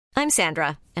I'm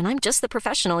Sandra, and I'm just the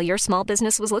professional your small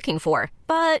business was looking for.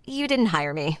 But you didn't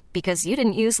hire me because you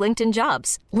didn't use LinkedIn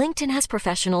Jobs. LinkedIn has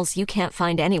professionals you can't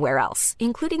find anywhere else,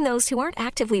 including those who aren't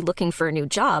actively looking for a new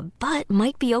job, but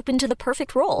might be open to the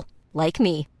perfect role, like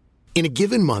me. In a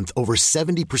given month, over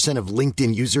 70% of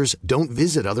LinkedIn users don't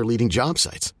visit other leading job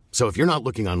sites. So if you're not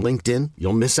looking on LinkedIn,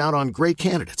 you'll miss out on great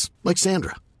candidates like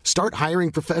Sandra. Start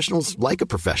hiring professionals like a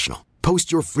professional.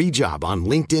 Post your free job on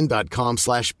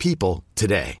linkedin.com/people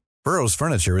today. Burrow's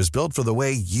furniture is built for the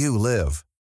way you live.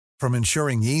 From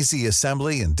ensuring easy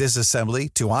assembly and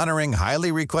disassembly to honoring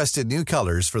highly requested new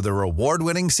colors for their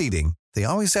award-winning seating, they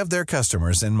always have their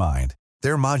customers in mind.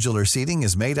 Their modular seating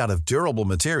is made out of durable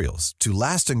materials to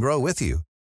last and grow with you.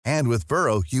 And with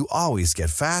Burrow, you always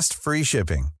get fast, free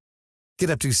shipping.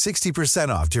 Get up to 60%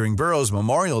 off during Burrow's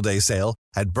Memorial Day sale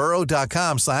at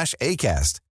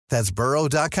burrow.com/ACAST. That's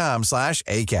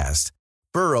burrow.com/ACAST.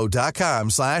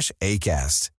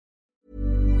 burrow.com/ACAST.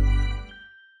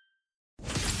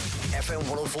 FM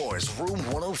 104's Room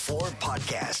 104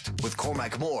 podcast with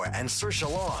Cormac Moore and Saoirse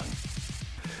Long.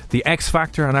 The X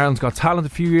Factor on Ireland's Got Talent a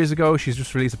few years ago. She's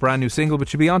just released a brand new single, but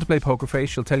she'll be on to play Poker Face.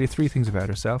 She'll tell you 3 things about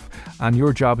herself, and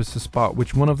your job is to spot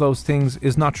which one of those things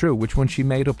is not true, which one she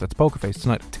made up. That's Poker Face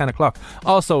tonight at 10 o'clock.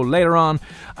 Also, later on,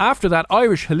 after that,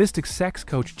 Irish holistic sex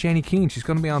coach Jenny Keane. She's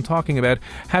going to be on talking about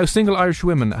how single Irish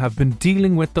women have been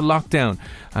dealing with the lockdown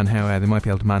and how they might be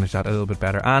able to manage that a little bit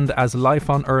better. And as life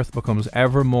on Earth becomes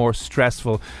ever more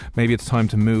stressful, maybe it's time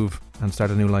to move and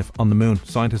start a new life on the moon.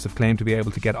 Scientists have claimed to be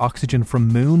able to get oxygen from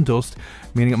moon dust,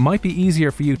 meaning it might be easier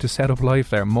for you to set up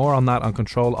life there. More on that on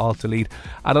Control Alt Delete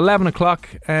at 11 o'clock.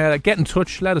 Get in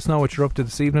touch, let us know what you're up to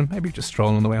this evening. Maybe you're just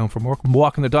strolling on the way home from work,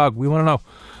 walking the dog. We want to know.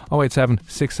 087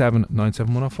 67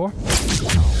 97 104.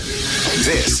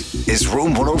 This is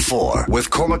Room 104 with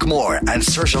Cormac Moore and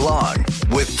Saoirse Long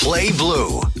with Play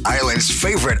Blue, Ireland's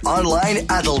favourite online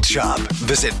adult shop.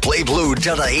 Visit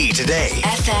playblue.ie today.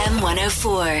 FM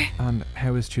 104. And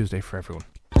how is Tuesday for everyone?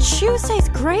 Tuesday's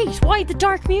great. Why the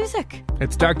dark music?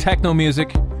 It's dark techno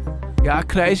music. Yeah,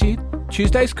 crazy.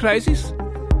 Tuesday's crazies.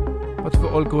 What's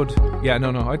all good? Yeah, no,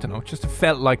 I don't know. It just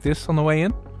felt like this on the way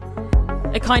in.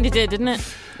 It kind of did, didn't it?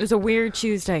 It was a weird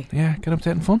Tuesday. Yeah, get up to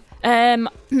it and fun.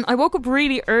 I woke up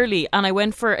really early and I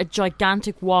went for a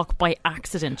gigantic walk by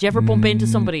accident. Do you ever bump into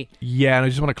somebody? Yeah, and I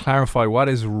just want to clarify, what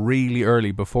is really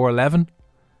early? Before 11?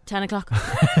 10 o'clock.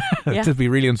 Yeah. It'd be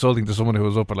really insulting to someone who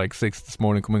was up at like 6 this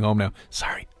morning coming home now.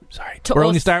 Sorry. To We're us,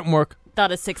 only starting work. That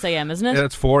is 6 a.m, isn't it? Yeah,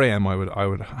 it's 4 a.m. I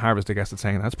would harvest a guess at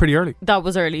saying that. That's pretty early. That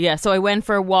was early, yeah. So I went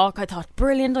for a walk. I thought,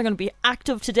 brilliant, I'm going to be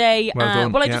active today. Well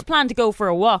done, I yeah. just planned to go for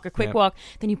a walk, a quick walk.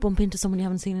 Then you bump into someone you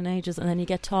haven't seen in ages, and then you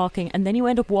get talking, and then you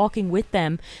end up walking with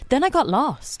them. Then I got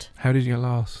lost. How did you get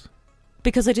lost?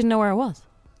 Because I didn't know where I was.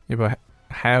 Yeah, but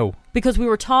how? Because we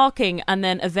were talking, and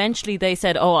then eventually they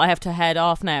said, oh, I have to head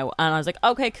off now. And I was like,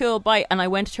 okay, cool, bye. And I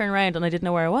went to turn around, and I didn't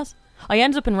know where I was. I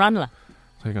ended up in Ranelagh.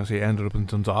 So you're going to say you ended up in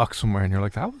Dundalk somewhere, and you're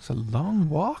like, that was a long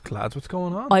walk, lads. What's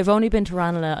going on? I've only been to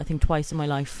Ranelagh, I think, twice in my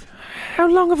life. How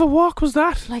long of a walk was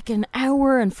that? Like an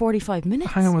hour and 45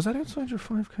 minutes. Hang on, was that outside your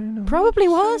 5k? No. Probably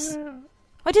was.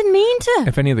 I didn't mean to.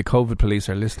 If any of the COVID police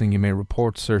are listening, you may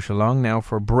report Saoirse Long now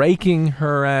for breaking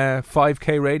her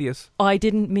 5k radius. I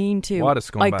didn't mean to. What a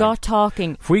scumbag. I got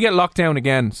talking. If we get locked down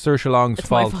again, Saoirse Long's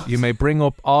It's my fault. fault. You may bring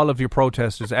up all of your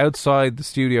protesters outside the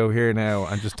studio here now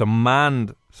and just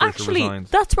demand Saoirse Actually, resigns.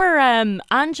 that's where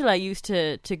Angela used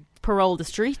to parole the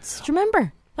streets. Do you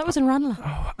remember? That was in Ranelagh.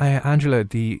 Oh, Angela,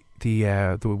 the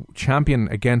champion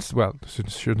against, well,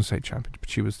 shouldn't say champion, but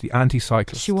she was the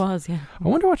anti-cyclist. She was, yeah. I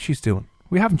wonder what she's doing.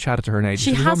 We haven't chatted to her in ages.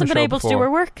 She was on the hasn't been show able to do before.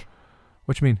 her work.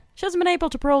 What do you mean? She hasn't been able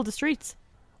to parole the streets.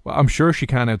 Well, I'm sure she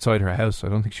can outside her house. I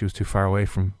don't think she was too far away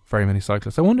from very many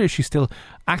cyclists. I wonder if she's still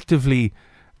actively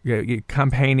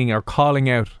campaigning or calling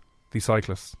out the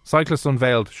cyclists. Cyclists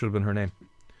Unveiled should have been her name.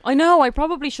 I know, I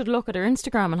probably should look at her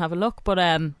Instagram and have a look, but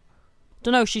don't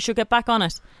know, she should get back on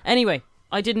it. Anyway,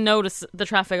 I didn't notice the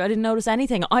traffic. I didn't notice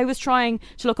anything. I was trying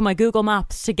to look at my Google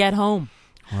Maps to get home.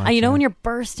 Right, and you know when you're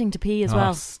bursting to pee as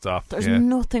well? Stop. There's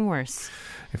nothing worse.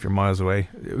 If you're miles away.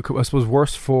 I suppose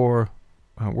worse for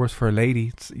a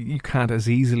lady. You can't as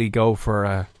easily go for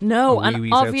a and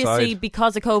obviously outside.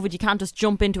 Because of COVID, you can't just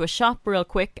jump into a shop real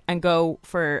quick and go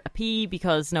for a pee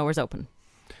because nowhere's open.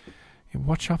 Yeah,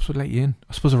 what shops would let you in?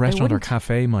 I suppose a restaurant or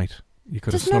cafe might. You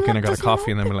could have snuck in and got a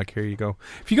coffee and then be like, here you go.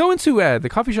 If you go into the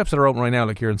coffee shops that are open right now,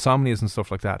 like your Insomnias and stuff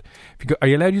like that, are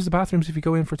you allowed to use the bathrooms if you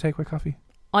go in for takeaway coffee?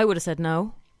 I would have said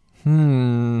no.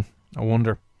 I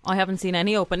wonder. I haven't seen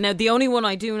any open. Now, the only one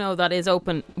I do know that is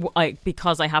open,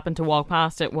 because I happened to walk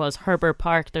past it, was Herbert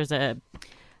Park. There's a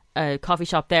coffee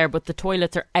shop there, but the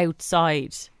toilets are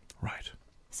outside. Right.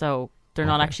 So they're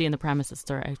not Okay. actually in the premises,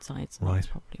 they're outside. So that's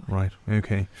probably why.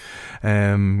 Right,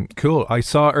 okay. Cool. I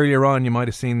saw earlier on, you might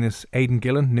have seen this, Aidan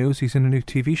Gillen news. He's in a new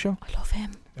TV show. I love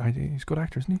him. He's a good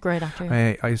actor, isn't he? Great actor.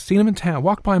 Yeah. I've seen him in town.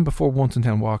 Walked by him before once in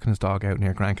town, walking his dog out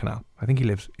near Grand Canal. I think he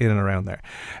lives in and around there.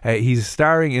 He's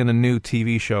starring in a new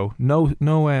TV show. No,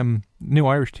 new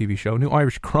Irish TV show. New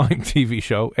Irish crime TV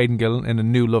show. Aidan Gillen in a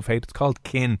new love-hate. It's called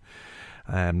Kin.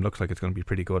 Looks like it's going to be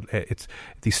pretty good. It's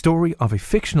the story of a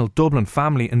fictional Dublin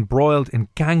family embroiled in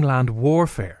gangland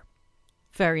warfare.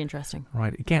 Very interesting.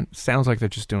 Right. Again, sounds like they're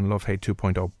just doing Love Hate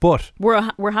 2.0. But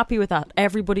We're happy with that.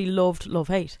 Everybody loved Love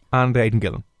Hate. and Aidan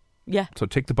Gillen. Yeah. So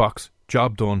tick the box.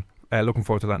 Job done. Looking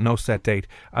forward to that. No set date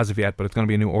as of yet, but it's going to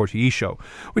be a new RTE show,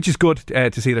 which is good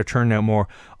to see they're turning out more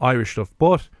Irish stuff.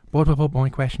 But my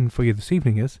question for you this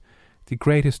evening is the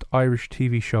greatest Irish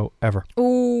TV show ever.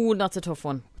 Ooh, that's a tough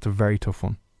one. It's a very tough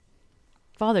one.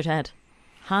 Father Ted.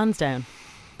 Hands down.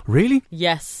 Really?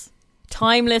 Yes.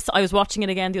 Timeless. I was watching it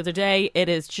again the other day. It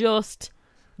is just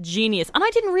genius. And I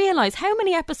didn't realise how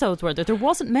many episodes were there. There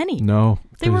wasn't many. No.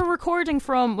 They were recording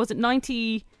from, was it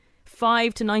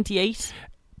 95 to 98?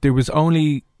 There was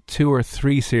only 2 or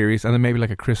 3 series and then maybe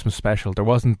like a Christmas special. There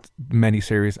wasn't many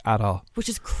series at all. Which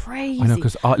is crazy. I know,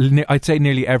 because I'd say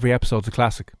nearly every episode's a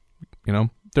classic. You know?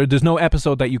 There's no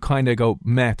episode that you kind of go,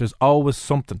 meh. There's always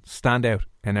something stand out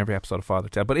in every episode of Father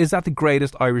Ted. But is that the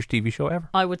greatest Irish TV show ever?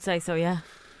 I would say so, yeah.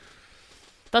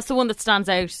 That's the one that stands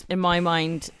out in my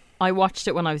mind. I watched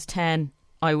it when I was 10.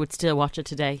 I would still watch it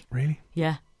today. Really?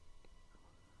 Yeah.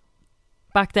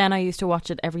 Back then I used to watch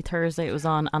it every Thursday it was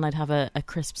on, and I'd have a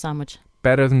crisp sandwich.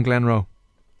 Better than Glenroe?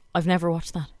 I've never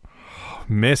watched that.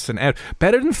 Missing out.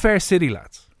 Better than Fair City,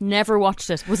 lads. Never watched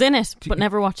it. Was in it, but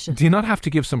never watched it. Do you not have to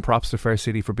give some props to Fair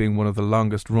City for being one of the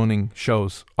longest running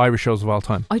shows, Irish shows of all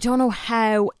time? I don't know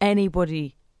how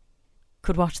anybody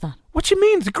could watch that. What you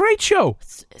mean? It's a great show.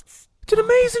 It's an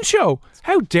amazing show.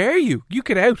 How dare you? You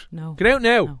get out. No. Get out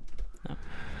now. No.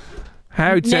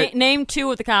 How name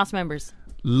 2 of the cast members.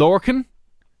 Lorcan.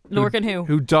 Lorcan who?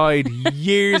 Who died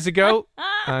years ago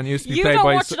and used to be You played don't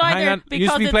by watch it either used to be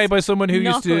because played it's by someone who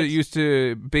not good. used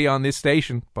to be on this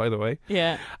station, by the way.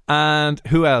 Yeah. And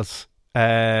who else?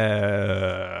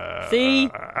 See,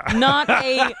 not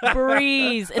a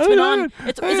breeze. It's been on.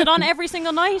 Is it on every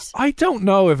single night? I don't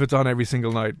know if it's on every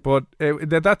single night, but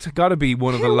that's got to be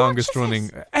one of the Who longest watches running.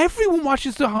 it? Everyone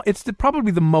watches it's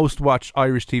probably the most watched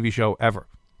Irish TV show ever,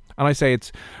 and I say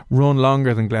it's run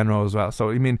longer than Glenroe as well.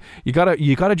 So I mean, you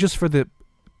gotta just for the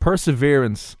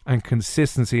perseverance and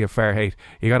consistency of Fair Hate,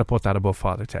 you gotta put that above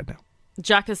Father Ted now.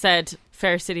 Jack has said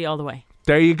Fair City all the way.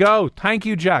 There you go. Thank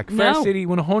you, Jack. Fair No. City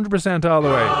 100% all the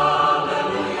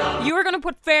way. You were going to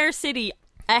put Fair City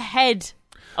ahead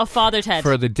of Father Ted.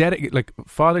 For the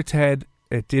Father Ted,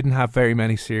 it didn't have very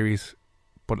many series,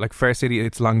 but like Fair City,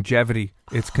 its longevity,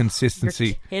 its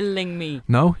consistency. You're killing me.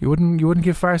 No, you wouldn't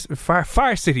give Far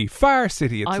City. It's I a would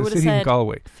city have in said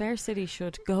Galway. Fair City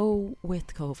should go with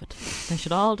COVID. They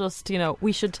should all just,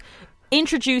 we should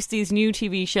introduce these new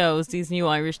TV shows, these new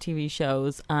Irish TV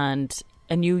shows, and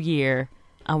a new year,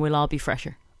 and we'll all be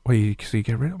fresher. Well, you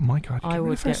get rid of. Oh my God, I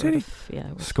would Fair get City. rid of. Yeah,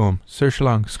 I would. Scum, Saoirse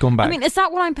Long, scumbag. I mean, is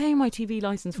that what I'm paying my TV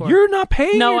license for? You're not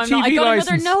paying no, your I'm TV not. I got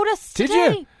license. another notice Did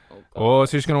today. you? Oh,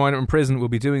 so she's going to wind up in prison. We'll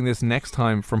be doing this next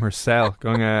time from her cell,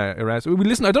 going around.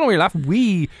 Listen, I don't know why you're laughing.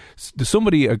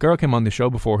 A girl came on the show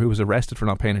before who was arrested for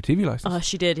not paying a TV license.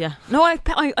 She did, yeah. No, I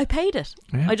paid it.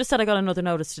 Yeah. I just said I got another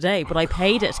notice today, but I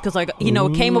paid it because it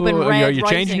came up in Ooh, red. You're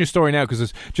changing your story now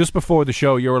because just before the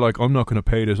show you were like, I'm not going to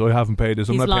pay this. I haven't paid this.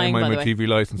 I'm He's not paying lying, by my the way. TV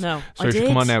license. No, so I did.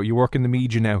 come on now. You work in the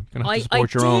media now. You're going to have to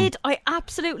support your own. I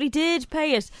absolutely did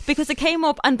pay it because it came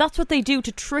up, and that's what they do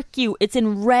to trick you. It's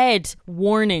in red,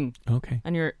 warning. Okay.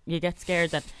 And you get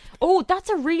scared then. Oh, that's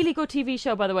a really good TV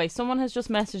show, by the way. Someone has just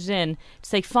messaged in to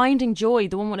say Finding Joy,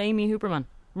 the one with Amy Huberman.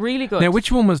 Really good. Now,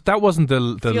 which one was that? Wasn't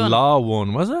the Fiona. law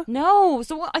one, was it? No,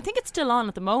 so I think it's still on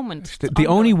at the moment. The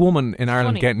only woman in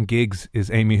Ireland funny. getting gigs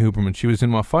is Amy Huberman. She was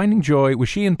in Finding Joy. Was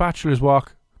she in Bachelor's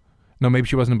Walk? No, maybe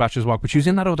she wasn't in Bachelor's Walk, but she was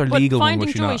in that other But legal Finding one,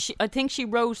 was she Joy, not? I think she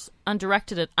wrote and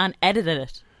directed it and edited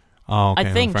it. Oh, okay.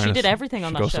 I think in she fairness, did everything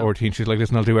on she that goes to show. RTE and she's like,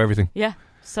 listen, I'll do everything. Yeah,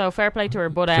 so fair play to her.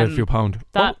 But Save a few pound.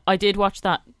 that I did watch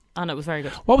that, and it was very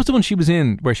good. What was the one she was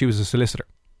in where she was a solicitor?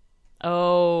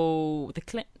 Oh,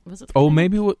 was it? The Oh, Clinic?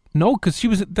 maybe no,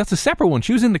 because that's a separate one.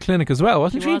 She was in the clinic as well,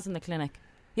 wasn't She she? was in the clinic.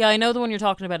 Yeah, I know the one you're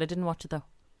talking about. I didn't watch it though.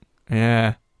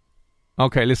 Yeah.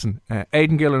 Okay, listen.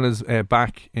 Aidan Gillen is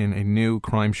back in a new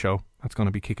crime show. That's going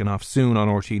to be kicking off soon on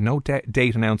RT. No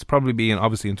date announced. Probably be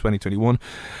obviously in 2021,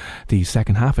 the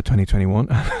second half of 2021.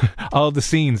 All the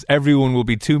scenes, everyone will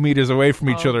be 2 meters away from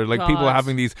each other, like God. people are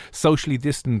having these socially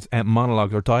distant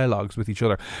monologues or dialogues with each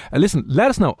other. Listen, let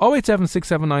us know.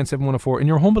 087-679-7104. In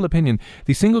your humble opinion,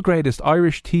 the single greatest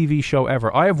Irish TV show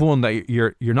ever. I have one that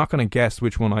you're not going to guess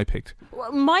which one I picked.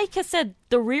 Well, Mike has said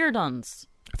the Reardons.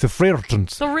 The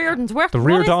Reardons. The Reardons. The What is that?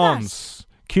 Reardons.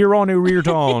 Kieran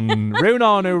O'Riordan,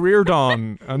 Ronan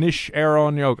O'Riordan, Anish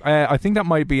Aaron Yoke. I think that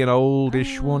might be an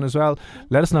oldish one as well.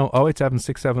 Let us know.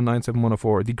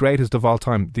 087-679-7104. The greatest of all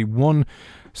time. The one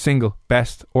single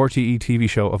best RTE TV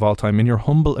show of all time. In your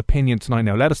humble opinion tonight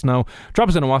now. Let us know. Drop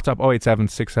us in a WhatsApp.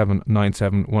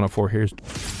 087-679-7104. Here's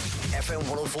FM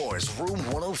 104's Room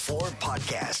 104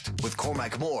 podcast with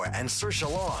Cormac Moore and Saoirse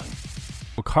Long.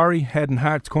 Corey, Head and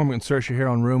Hearts, Cormac and Saoirse here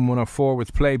on Room 104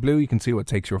 with Play Blue. You can see what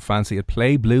takes your fancy at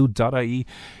playblue.ie.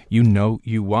 You know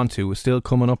you want to. We're still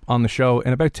coming up on the show.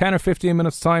 In about 10 or 15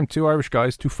 minutes time, two Irish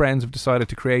guys, two friends have decided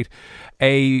to create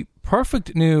a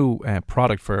perfect new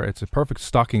product for it. It's a perfect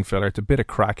stocking filler. It's a bit of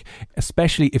crack,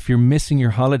 especially if you're missing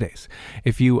your holidays.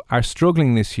 If you are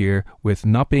struggling this year with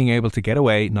not being able to get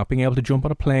away, not being able to jump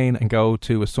on a plane and go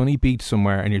to a sunny beach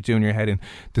somewhere and you're doing your head in,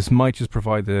 this might just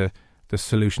provide the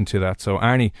solution to that. So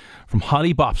Arnie from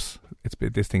Holly Bops,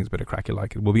 this thing's a bit of crack, you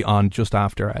like it, will be on just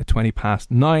after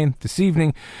 9:20 this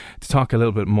evening to talk a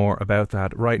little bit more about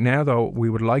that. Right now though, we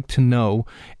would like to know,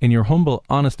 in your humble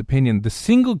honest opinion, the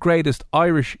single greatest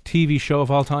Irish TV show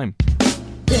of all time.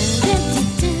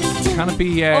 Can it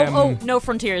be No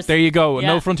Frontiers? There you go. Yeah.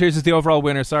 No Frontiers is the overall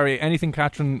winner. Sorry, anything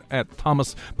Catherine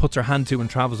Thomas puts her hand to and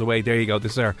travels away, there you go.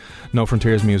 This is our No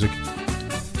Frontiers music.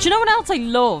 Do you know what else I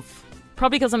love?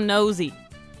 Probably because I'm nosy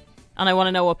and I want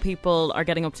to know what people are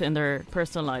getting up to in their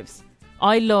personal lives.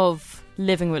 I love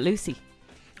Living with Lucy.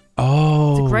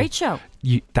 Oh, It's a great show.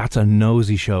 That's a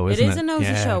nosy show, isn't it? It is a nosy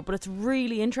Yeah. show, but it's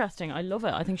really interesting. I love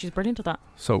it. I think she's brilliant at that.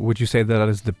 So would you say that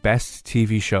is the best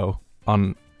TV show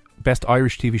best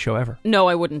Irish TV show ever? No,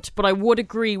 I wouldn't. But I would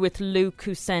agree with Luke,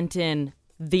 who sent in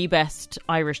the best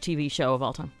Irish TV show of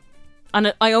all time.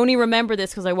 And I only remember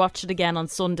this because I watched it again on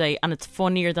Sunday, and it's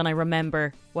funnier than I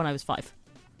remember when I was 5.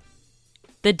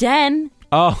 The Den.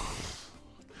 Oh,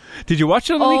 did you watch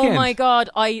it on the weekend? Oh my God,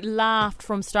 I laughed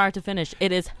from start to finish.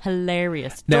 It is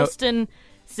hilarious. Now, Dustin,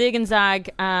 Zig and Zag,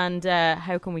 and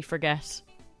how can we forget?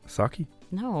 Saki?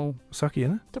 No, Saki,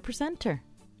 innit? the presenter.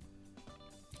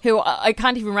 Who I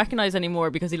can't even recognise anymore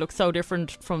because he looks so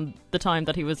different from the time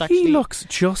that he was actually... He looks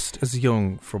just as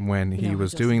young from when he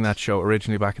was doing that show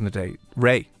originally back in the day.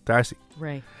 Ray Darcy.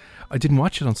 Ray. I didn't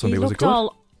watch it on Sunday. He Was it looked good?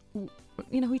 all...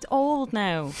 he's old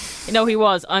now. He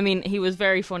was. I mean, he was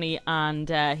very funny, and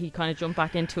he kind of jumped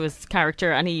back into his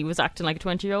character, and he was acting like a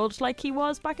 20-year-old like he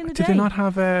was back in the day. Did they not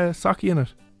have Saki in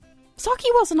it? Saki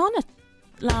wasn't on it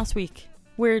last week,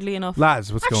 weirdly enough.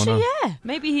 Lads, what's going on? Actually, yeah.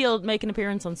 Maybe he'll make an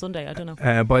appearance on Sunday. I don't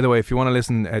know. By the way, if you want to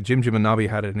listen, Jim and Nobby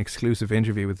had an exclusive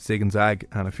interview with Zig and Zag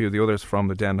and a few of the others from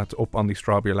the Den. That's up on the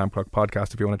Strawberry Alarm Clock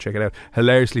podcast if you want to check it out.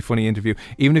 Hilariously funny interview.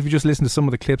 Even if you just listen to some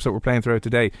of the clips that we're playing throughout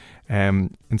today,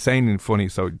 insanely funny.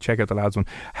 So check out the lads one.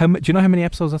 Do you know how many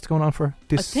episodes that's going on for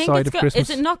this side of Christmas?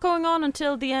 Is it not going on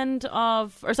until the end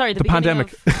of... Or sorry, the beginning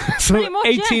pandemic? Of, So pretty much,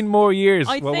 18 more years.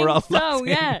 I while think we're all so, locked in.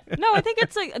 yeah. No, I think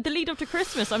it's like the lead up to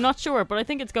Christmas. I'm not sure, but I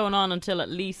think it's going on until at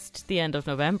least the end of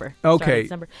November. start of Okay.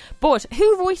 December. But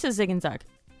who voices Zig and Zag?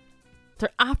 They're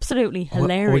absolutely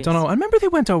hilarious. Oh, I don't know. I remember they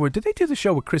went over. Did they do the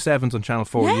show with Chris Evans on Channel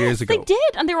 4 years ago? They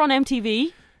did, and they were on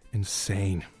MTV.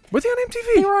 Insane. Were they on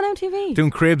MTV? They were on MTV.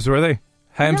 Doing cribs, were they?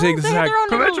 Ham No, Zig and they had Zag. their own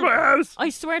Come into little- my house. I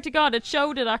swear to God, it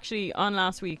showed it actually on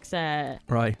last week's.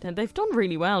 Right. They've done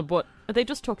really well, but they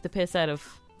just took the piss out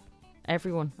of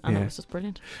everyone, and Yeah. it was just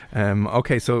brilliant.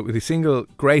 Okay, so the single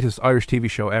greatest Irish TV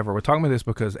show ever. We're talking about this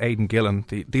because Aidan Gillen,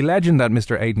 the legend that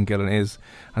Mr. Aidan Gillen is,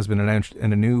 has been announced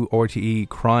in a new RTE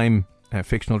crime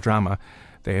fictional drama.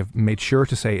 They have made sure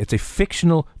to say it's a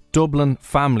fictional Dublin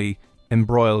family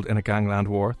embroiled in a gangland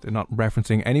war. They're not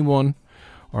referencing anyone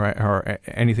or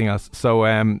anything else. So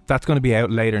that's going to be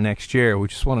out later next year. We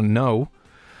just want to know,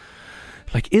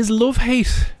 is Love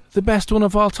Hate the best one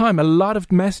of all time? A lot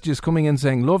of messages coming in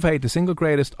saying Love Hate, the single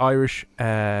greatest Irish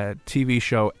TV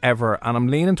show ever, and I'm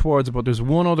leaning towards it, but there's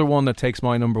one other one that takes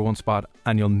my number one spot,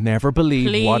 and you'll never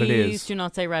believe what it Please is. do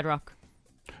not say Red Rock.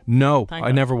 No, Thank I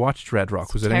God. never watched Red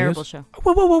Rock. Was it Terrible any show.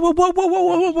 Whoa, whoa, whoa, whoa, whoa, whoa,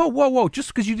 whoa, whoa, whoa, whoa, whoa! Just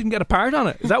because you didn't get a part on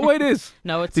it, is that why it is?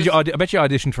 No, it's Did just, you? I bet you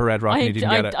auditioned for Red Rock and you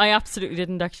didn't get it. I absolutely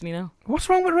didn't actually know. What's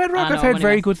wrong with Red Rock? I know, I've heard I'm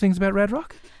very only good things about Red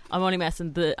Rock. I'm only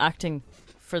messing. The acting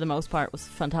for the most part, was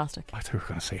fantastic. I thought you were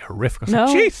going to say horrific. I was No,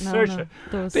 like, jeez, no, Saoirse, no.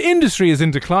 There was- the industry is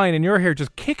in decline and you're here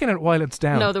just kicking it while it's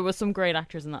down. No, there was some great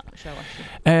actors in that show,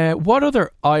 actually. What other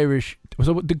Irish...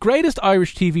 So the greatest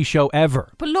Irish TV show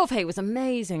ever. But Love Hate was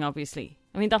amazing, obviously.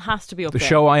 I mean, that has to be up The there.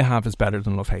 show I have is better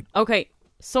than Love Hate. Okay,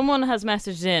 someone has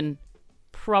messaged in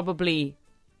probably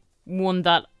one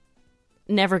that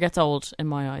never gets old in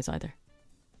my eyes either.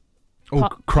 Oh,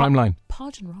 Crime Line.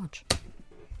 Podge and Rog.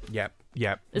 Yep.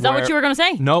 Is that what you were going to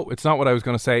say? No, it's not what I was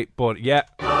going to say, but yeah.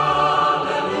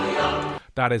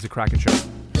 That is a cracking show.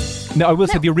 No, I will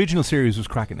say the original series was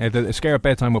cracking. The Scare at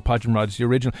Bedtime with Podge and Rog, the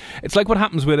original. It's like what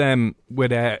happens with a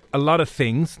lot of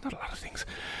things. Not a lot of things.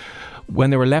 When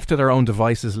they were left to their own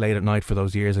devices late at night for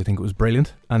those years, I think it was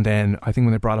brilliant. And then I think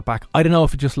when they brought it back, I don't know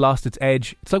if it just lost its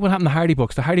edge. It's like what happened to Hardy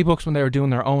Books. The Hardy Books, when they were doing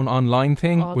their own online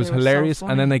thing, was they were hilarious. so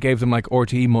And then they gave them like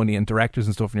RTE money and directors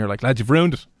and stuff. And you're like, lads, you've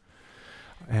ruined it.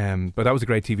 But that was a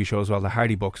great TV show as well. The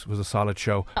Hardy Books was a solid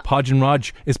show. Podge and Rog.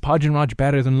 Is Podge and Rog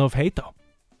better than Love Hate though?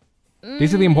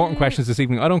 These are the important questions this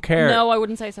evening. I don't care. No, I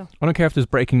wouldn't say so. I don't care if there's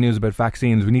breaking news about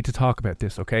vaccines. We need to talk about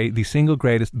this, okay? The single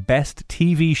greatest, best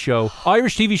TV show,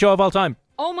 Irish TV show of all time.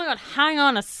 Oh my God, hang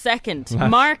on a second. Lads.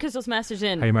 Mark has just messaged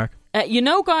in. Hey, Mark. You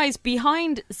know, guys,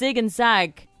 behind Zig and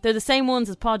Zag, they're the same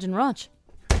ones as Podge and Rog.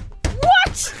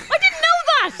 What? I didn't know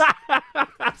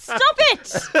that! Stop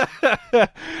it!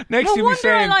 Next No you'll be wonder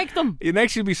saying, I like them.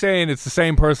 Next you'll be saying it's the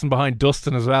same person behind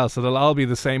Dustin as well, so they'll all be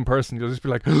the same person. You'll just be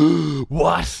like,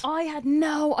 what? I had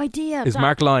no idea. Is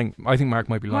Mark lying? I think Mark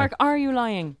might be lying. Mark, are you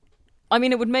lying? I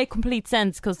mean, it would make complete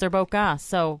sense because they're both gas,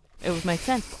 so it would make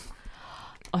sense.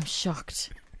 I'm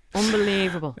shocked.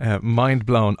 Unbelievable. Mind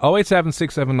blown.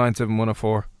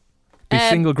 087-679-7104. The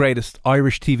single greatest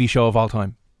Irish TV show of all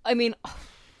time. I mean,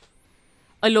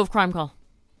 I love Crime Call.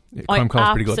 Yeah, Crime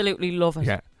Call's pretty good. Absolutely love it.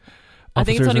 Yeah. I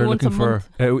think it's Officers only are once a looking month.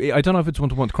 I don't know if it's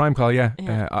once a month. Crime Call, yeah.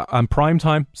 And Prime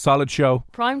Time, solid show.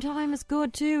 Prime Time is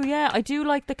good too, yeah. I do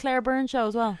like the Claire Byrne show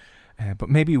as well. But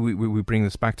maybe we bring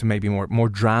this back to maybe more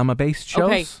drama-based shows.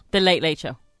 Okay, The Late Late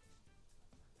Show.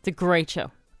 It's a great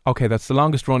show. Okay, that's the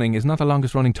longest running. Isn't that the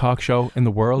longest running talk show in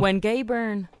the world? When Gay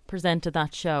Byrne presented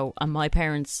that show and my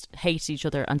parents hated each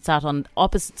other and sat on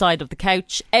opposite side of the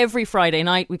couch every Friday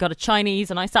night, we got a Chinese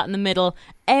and I sat in the middle.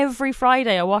 Every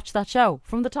Friday I watched that show.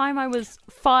 From the time I was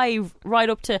 5 right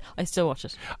up to... I still watch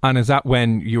it. And is that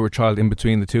when you were a child in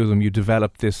between the two of them, you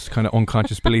developed this kind of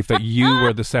unconscious belief that you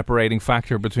were the separating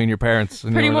factor between your parents?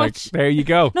 And Pretty you were much. Like, there you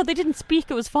go. No, they didn't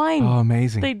speak. It was fine. Oh,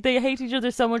 amazing. They hate each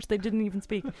other so much they didn't even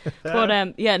speak.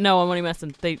 But yeah, no, I'm only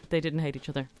messing. They didn't hate each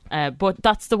other. But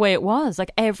that's the way it was.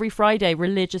 Like every Friday,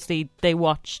 religiously, they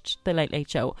watched The Late Late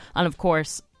Show. And of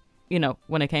course, you know,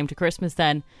 when it came to Christmas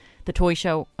then, the toy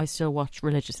show, I still watch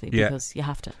religiously because you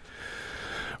have to.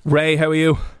 Ray, how are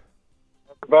you?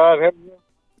 Bad.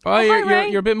 Hi, Ray.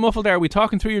 You're a bit muffled there. Are we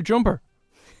talking through your jumper?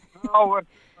 No, I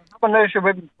have an issue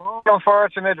with my phone,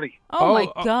 unfortunately. Oh my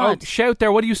God. Shout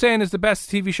there. What are you saying is the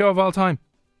best TV show of all time?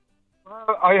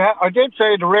 Well, I did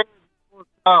say the ring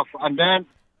off, and then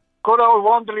good old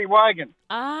Wonderly Wagon.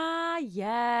 Ah,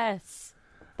 yes.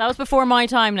 That was before my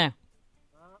time now.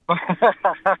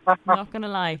 Not going to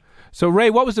lie. So, Ray,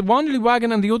 what was the Wanderley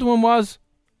Wagon and the other one was?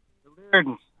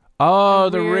 Reardon. Oh,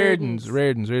 the Reardons.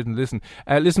 Reardons. Listen,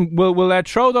 we'll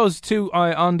throw those two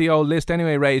on the old list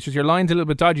anyway, Ray. It's just your line's a little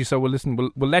bit dodgy, so we'll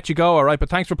let you go, all right? But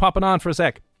thanks for popping on for a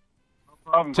sec.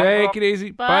 No problem. Take it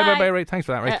easy. Bye. Bye, Ray. Thanks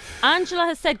for that, Ray. Angela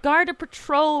has said Garda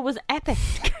Patrol was epic.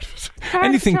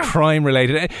 Anything Patrol. crime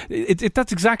related.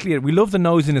 That's exactly it. We love the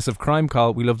nosiness of Crime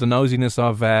Call. We love the nosiness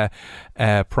of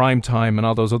Prime Time and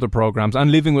all those other programmes.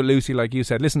 And Living with Lucy, like you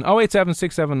said. Listen,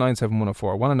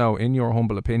 087-679-7104. I want to know, in your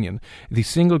humble opinion, the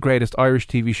single greatest Irish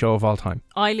TV show of all time.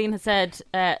 Eileen has said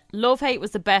Love Hate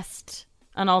was the best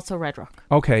and also Red Rock.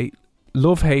 Okay.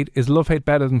 Love Hate. Is Love Hate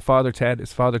better than Father Ted?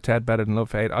 Is Father Ted better than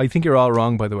Love Hate? I think you're all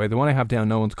wrong, by the way. The one I have down,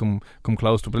 no one's come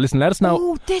close to. But listen, let us know.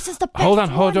 Oh, this is the best Hold on,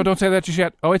 one. don't say that just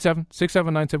yet.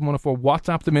 087-679-7104.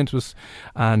 WhatsApp them into us,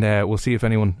 and we'll see if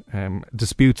anyone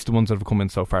disputes the ones that have come in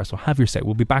so far. So have your say.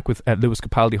 We'll be back with Lewis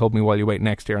Capaldi, Hold Me While You Wait,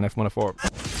 next here on FM104.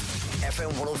 FM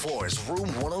 104's Room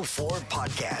 104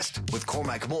 podcast with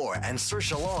Cormac Moore and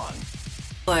Saoirse Long.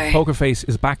 Poker Face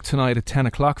is back tonight at 10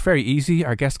 o'clock. Very easy.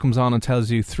 Our guest comes on and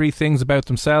tells you 3 things about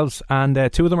themselves, and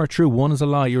 2 of them are true. 1 is a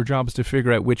lie. Your job is to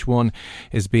figure out which one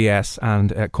is BS.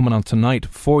 And coming on tonight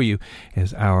for you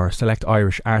is our Select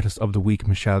Irish Artist of the Week,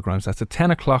 Michelle Grimes. That's at 10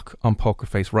 o'clock on Poker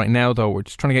Face. Right now, though, we're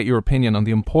just trying to get your opinion on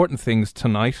the important things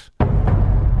tonight.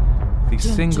 The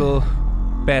single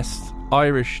best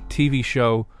Irish TV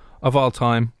show of all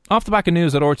time. Off the back of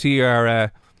news that RTE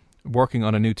are working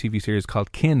on a new TV series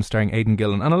called Kin, starring Aidan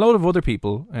Gillen and a load of other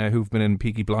people who've been in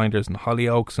Peaky Blinders and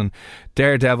Hollyoaks and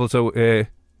Daredevil. So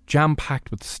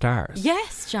jam-packed with stars.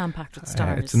 Yes, jam-packed with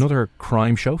stars. It's another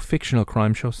crime show, fictional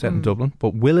crime show set in Dublin.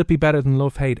 But will it be better than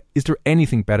Love Hate? Is there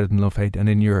anything better than Love Hate? And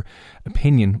in your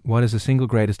opinion, what is the single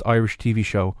greatest Irish TV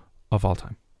show of all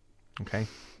time? Okay.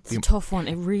 It's a tough one.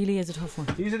 It really is a tough one.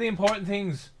 These are the important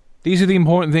things. These are the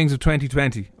important things of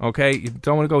 2020, okay? You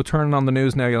don't want to go turning on the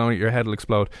news now, your head will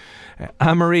explode.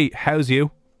 Anne-Marie, how's you?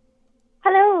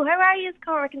 Hello, how are you,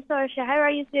 Cormac and Saoirse? How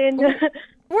are you doing?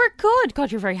 We're good.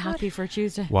 God, you're very happy for a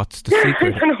Tuesday. What's the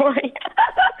secret? I don't know why.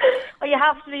 Oh, you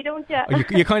have to be, don't you?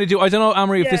 You kind of do. I don't know,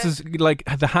 Anne-Marie, if this is like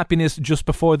the happiness just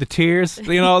before the tears.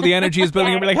 All the energy is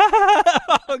building. And we're like,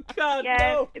 oh, God,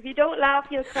 no. If you don't laugh,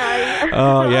 you'll cry.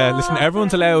 Oh, yeah. Listen,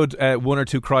 everyone's allowed 1 or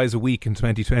 2 cries a week in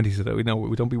 2020, so that we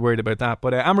don't be worried about that.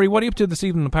 But Anne-Marie, what are you up to this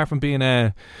evening, apart from being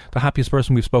the happiest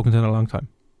person we've spoken to in a long time?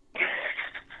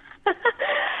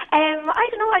 I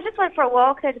don't know. I just went for a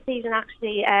walk there this evening,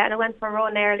 actually, and I went for a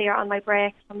run earlier on my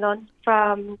break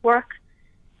from work.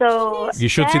 So you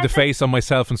should see the face on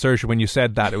myself and Saoirse when you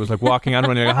said that. It was like walking and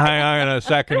running. Like, hang on a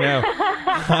second now.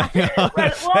 Hang on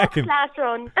a second.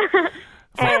 Run.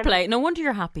 Fair play. No wonder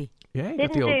you're happy. Yeah.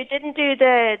 Didn't do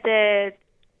the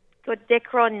good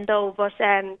dick run though, but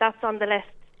that's on the list.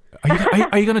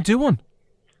 Are you going to do one?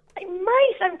 I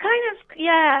might. I'm kind of,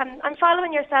 I'm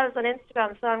following yourselves on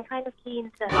Instagram, so I'm kind of keen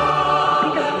to.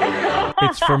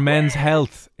 It's for men's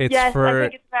health. I think it's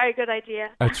a very good idea.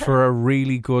 It's for a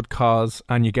really good cause,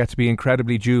 and you get to be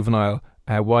incredibly juvenile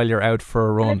while you're out for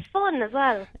a run. And it's fun as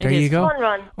well. There you go. Fun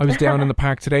run. I was down in the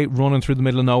park today, running through the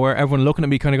middle of nowhere. Everyone looking at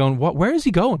me, kind of going, "What? Where is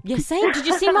he going?" Yeah, same. Did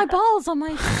you see my balls on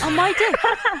my dick?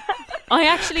 I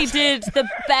actually did the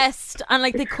best, and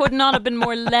they could not have been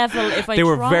more level if I tried. They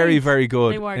were very, very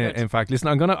good. They were good. In fact, listen,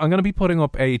 I'm gonna be putting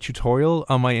up a tutorial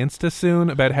on my Insta soon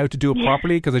about how to do it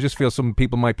properly, because I just feel some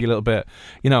people might be a little bit,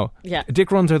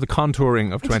 dick runs are the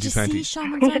contouring of 2020. Did you see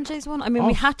Shaman Sanjay's one? I mean,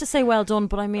 we had to say well done,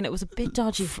 but I mean, it was a bit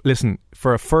dodgy. Listen,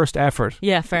 for a first effort,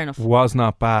 yeah, fair enough, was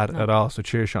not bad at all. So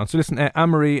cheers, Sean. So listen,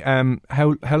 Anne-Marie,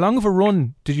 how long of a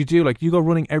run did you do? Like, you go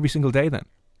running every single day then?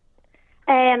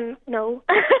 No.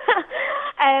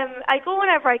 I go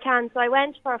whenever I can. So I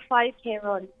went for a 5k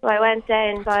run. So I went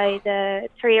down by the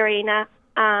Tree Arena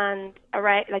and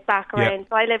back around. Yep.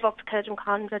 So I live up to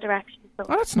Kildrancondra direction. So.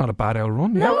 Oh, that's not a bad old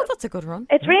run. No, that's a good run.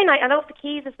 It's really nice. I love the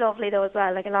quays is lovely though as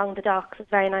well. Like along the docks, it's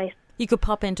very nice. You could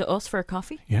pop into us for a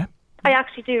coffee. Yeah. I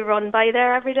actually do run by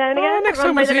there every now and again. Next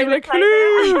time I see you, like,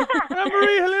 hello,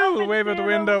 Anne-Marie, hello, wave out the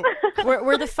window.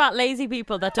 We're the fat lazy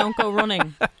people that don't go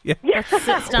running. Yeah.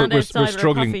 Stand outside we're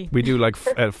struggling. Coffee. We do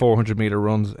 400-metre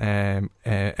runs.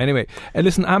 Anyway,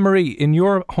 listen, Anne-Marie, in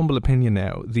your humble opinion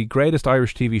now, the greatest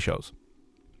Irish TV shows?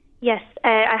 Yes,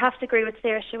 I have to agree with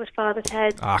Saoirse with Father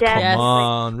Ted. Ah, come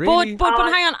on, really? But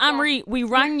hang on, Anne-Marie, we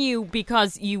rang you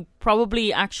because you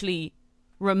probably actually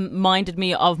reminded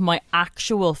me of my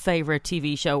actual favourite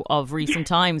TV show of recent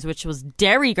times, which was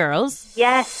Derry Girls.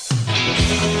 Yes.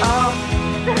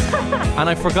 And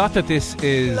I forgot that this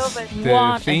is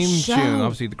the theme tune,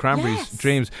 obviously the Cranberries'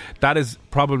 Dreams. That is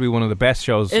probably one of the best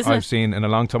shows I've seen in a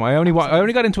long time. I only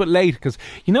got into it late because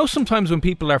sometimes when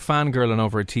people are fangirling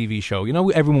over a TV show,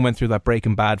 everyone went through that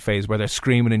Breaking Bad phase where they're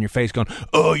screaming in your face going,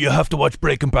 "Oh, you have to watch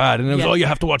Breaking Bad," and it was, "Oh, you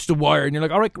have to watch The Wire," and you're like,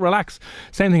 "All right, relax."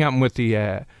 Same thing happened with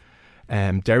the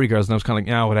Derry Girls, and I was kind of like,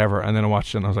 "Yeah, whatever," and then I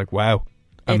watched it and I was like, "Wow,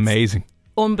 amazing."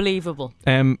 It's unbelievable.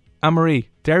 Anne-Marie,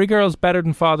 Derry Girls better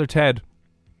than Father Ted,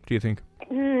 do you think?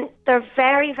 They're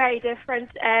very, very different.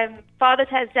 Father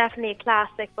Ted's definitely a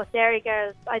classic, but Derry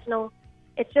Girls, I don't know.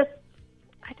 It's just,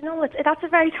 I don't know. That's a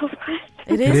very tough question.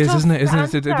 It is, isn't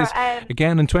it?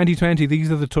 Again, in 2020,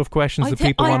 these are the tough questions that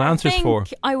people want answers for.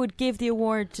 I would give the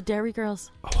award to Derry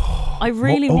Girls. I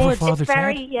really would. Father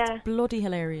Ted? It's bloody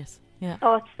hilarious. Yeah.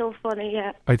 Oh, it's so funny,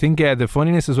 yeah. I think the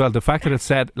funniness as well, the fact that it's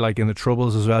set in the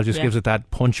Troubles as well, just gives it that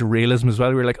punch of realism as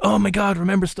well. We're like, oh my God,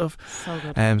 remember stuff. So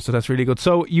good. So that's really good.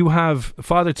 So you have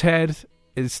Father Ted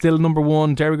is still number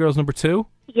 1, Derry Girls number 2?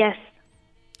 Yes.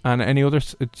 And any other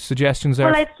suggestions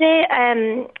there? Well, I'd say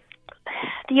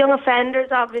The Young Offenders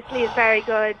obviously is very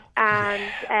good,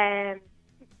 and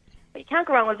but you can't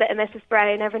go wrong with a bit of Mrs.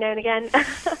 Brown every now and again.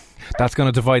 That's going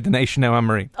to divide the nation now,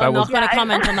 Anne-Marie. I'm not going to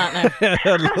comment on that now.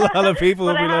 A lot of people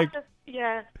will be like...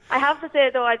 I have to say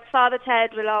though, Father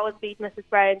Ted will always beat Mrs.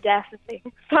 Brown, definitely.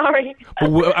 Sorry. But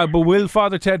will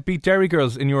Father Ted beat Derry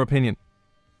Girls, in your opinion?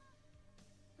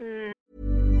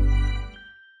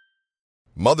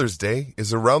 Mother's Day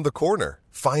is around the corner.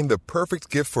 Find the perfect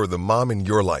gift for the mom in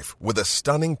your life with a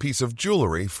stunning piece of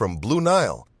jewelry from Blue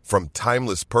Nile. From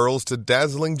timeless pearls to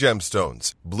dazzling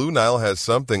gemstones, Blue Nile has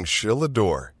something she'll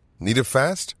adore. Need it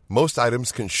fast? Most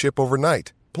items can ship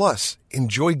overnight. Plus,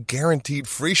 enjoy guaranteed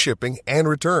free shipping and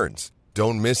returns.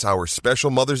 Don't miss our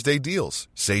special Mother's Day deals.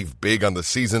 Save big on the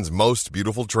season's most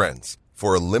beautiful trends.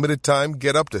 For a limited time,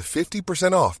 get up to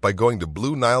 50% off by going to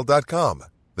BlueNile.com.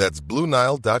 That's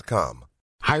BlueNile.com.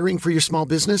 Hiring for your small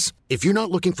business? If you're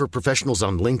not looking for professionals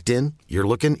on LinkedIn, you're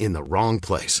looking in the wrong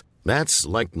place. That's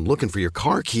like looking for your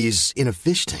car keys in a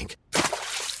fish tank.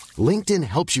 LinkedIn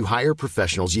helps you hire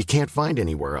professionals you can't find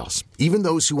anywhere else, even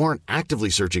those who aren't actively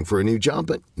searching for a new job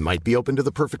but might be open to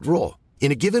the perfect role.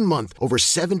 In a given month, over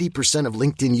 70% of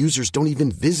LinkedIn users don't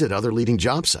even visit other leading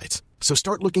job sites. So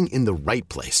start looking in the right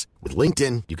place. With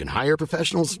LinkedIn, you can hire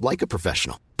professionals like a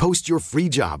professional. Post your free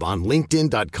job on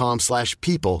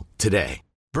linkedin.com/people today.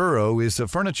 Burrow is a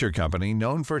furniture company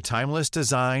known for timeless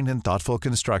design and thoughtful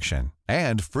construction,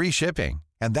 and free shipping,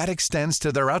 and that extends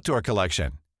to their outdoor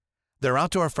collection. Their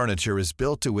outdoor furniture is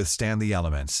built to withstand the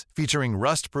elements, featuring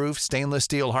rust-proof stainless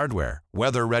steel hardware,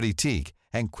 weather-ready teak,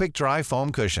 and quick-dry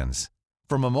foam cushions.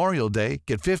 For Memorial Day,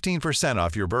 get 15%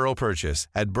 off your Burrow purchase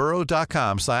at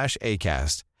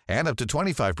burrow.com/ACAST, and up to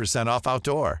 25% off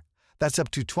outdoor. That's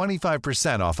up to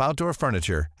 25% off outdoor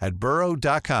furniture at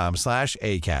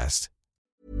burrow.com/ACAST.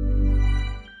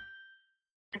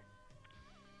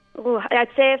 Ooh, I'd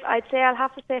say I'll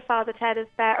have to say Father Ted is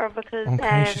better because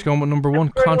Okay, she's going with number one.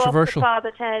 I grew up with Controversial.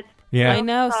 Father Ted. Yeah. I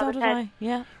know, so Father did Ted. I.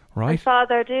 Yeah. My Right.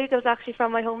 father Dougal's actually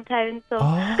from my hometown, so Oh.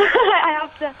 I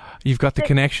have to. You've got the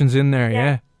connections in there,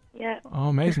 yeah. Yeah. Oh,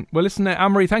 amazing. Well, listen,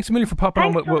 Anne-Marie, thanks a million for popping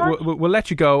Thanks on. so much. We'll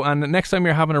let you go, and next time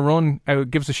you're having a run,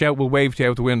 give us a shout. We'll wave to you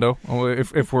out the window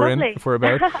if we're Lovely. if we're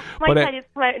about. Might tell you to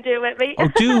come out and do it with me. Oh,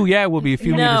 do, yeah, we'll be a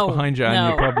few No, metres behind you, and no.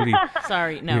 you'll probably...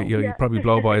 Sorry, no. You'll probably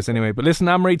blow by us anyway. But listen,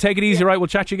 Anne-Marie, take it easy, right? We'll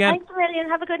chat you again. Thanks a million.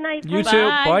 Have a good night. You Bye. too.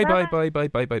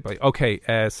 Bye. Bye. Okay,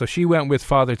 so she went with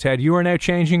Father Ted. You are now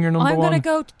changing your number I'm one. going to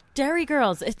go Derry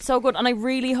Girls. It's so good, and I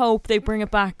really hope they bring it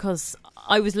back because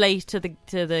I was late to the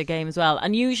game as well.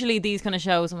 And usually these kind of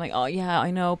shows, I'm like, oh yeah,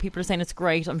 I know people are saying it's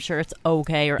great. I'm sure it's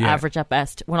okay or Yeah. average at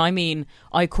best. When I mean,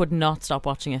 I could not stop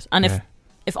watching it. And Yeah.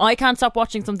 if I can't stop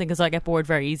watching something because I get bored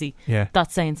very easy, Yeah.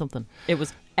 that's saying something. It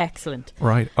was excellent.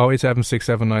 Right,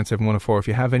 08767971004. If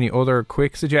you have any other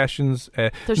quick suggestions,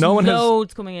 There's no one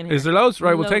loads coming in here. Is there loads?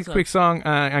 Right, we'll take Loads a quick song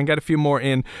and get a few more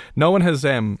in. No one has.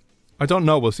 I don't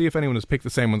know. We'll see if anyone has picked the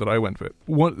same one that I went with.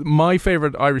 My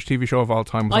favourite Irish TV show of all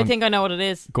time was I think I know what it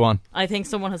is. Go on. I think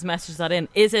someone has messaged that in.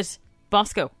 Is it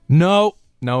Bosco? No,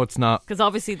 it's not. Because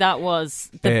obviously that was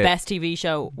the best TV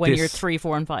show when you're 3,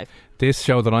 4 and 5. This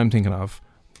show that I'm thinking of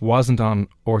wasn't on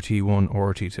RT1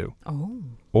 or RT2. Oh.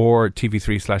 Or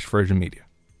TV3/Virgin Media.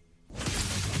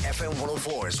 FM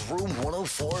 104's Room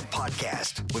 104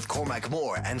 podcast with Cormac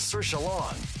Moore and Saoirse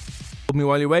Long. Hold me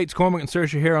while you wait. It's Cormac and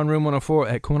Saoirse here on Room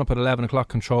 104. Coming up at 11 o'clock,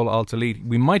 Control Alt Delete.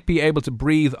 We might be able to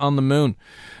breathe on the moon,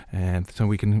 and so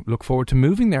we can look forward to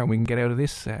moving there and we can get out of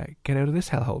this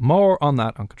hellhole. More on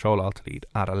that on Control Alt Delete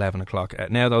at 11 o'clock.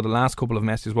 Now though, the last couple of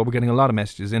messages, we're getting a lot of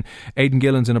messages in. Aidan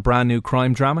Gillen's in a brand new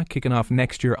crime drama kicking off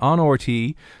next year on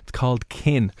RTE. It's called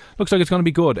Kin. Looks like it's going to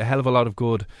be good. A hell of a lot of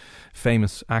good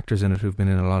famous actors in it who've been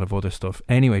in a lot of other stuff.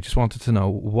 Anyway, just wanted to know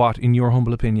what, in your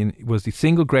humble opinion, was the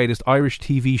single greatest Irish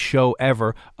TV show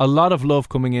ever. A lot of love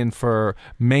coming in for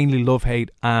mainly Love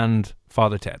Hate and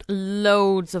Father Ted.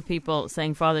 Loads of people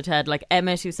saying Father Ted, like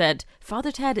Emmett, who said Father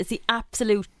Ted is the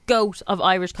absolute goat of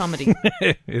Irish comedy.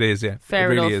 It is, yeah. Fair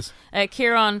it really enough. is.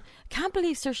 Kieran, can't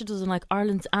believe Saoirse doesn't like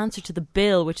Ireland's answer to the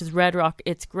bill, which is Red Rock.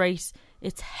 It's great.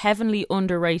 It's heavily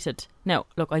underrated. No,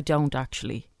 look, I don't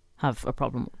actually have a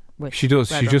problem with She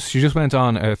does. Red Rock. She just went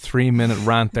on a 3-minute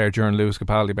rant there during Lewis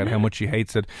Capaldi about how much she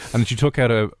hates it, and then she took out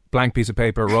a blank piece of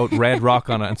paper, wrote Red Rock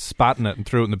on it, and spat in it and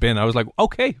threw it in the bin. I was like,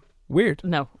 okay, weird.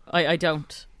 No, I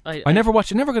don't. I never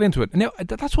watched it, never got into it. Now,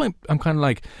 that's why I'm kind of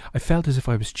like, I felt as if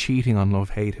I was cheating on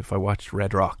Love Hate if I watched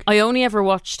Red Rock. I only ever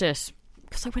watched it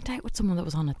because I went out with someone that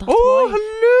was on it. That's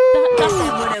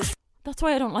hello! That's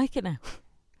why I don't like it now.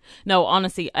 No,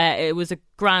 honestly, it was a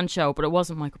grand show, but it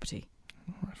wasn't my cup of tea.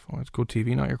 Well, it's good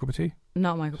TV, not your cup of tea.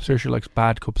 Not my cup of tea. Saoirse likes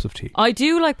bad cups of tea. I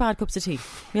do like bad cups of tea.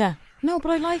 Yeah. No,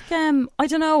 but I like, I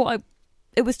don't know,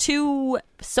 it was too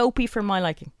soapy for my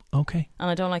liking. Okay. And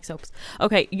I don't like soaps.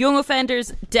 Okay, Young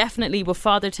Offenders, definitely, but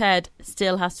Father Ted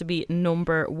still has to be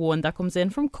number one. That comes in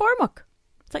from Cormac.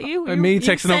 Is that you? Me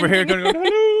texting over here going,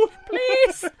 hello.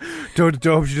 Please. Don't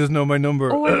hope she doesn't know my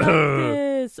number. Oh, I love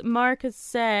this. Mark has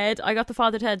said, I got the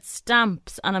Father Ted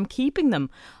stamps and I'm keeping them.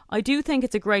 I do think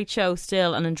it's a great show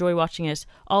still and enjoy watching it.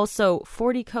 Also,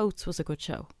 40 Coats was a good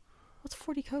show. What's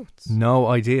 40 Coats? No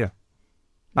idea.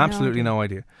 Absolutely no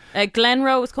idea.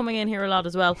 Glenroe is coming in here a lot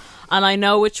as well. And I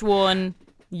know which one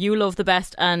you love the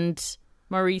best. And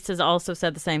Maurice has also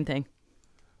said the same thing.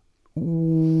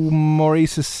 Ooh,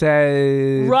 Maurice has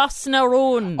said...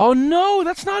 Rosnaroon. Oh, no,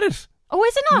 that's not it. Oh,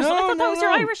 is it not? No, I thought that was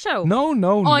your no. Irish show. No,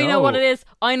 I know what it is.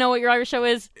 I know what your Irish show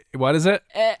is. What is it?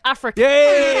 Africa.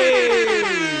 Yay!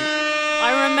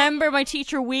 I remember my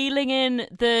teacher wheeling in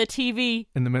the TV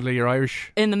In the middle of your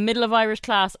Irish. in the middle of Irish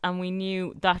class, and we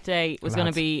knew that day was going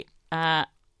to be.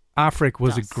 Africa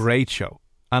was a great show,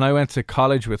 and I went to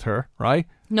college with her. Right?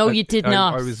 No, you did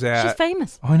not. I was. She's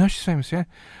famous. Oh, I know she's famous. Yeah,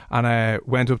 and I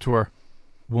went up to her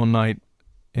one night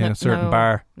in a certain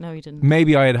bar. No, you didn't.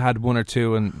 Maybe I had one or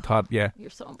two and thought, yeah. You're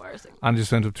so embarrassing. And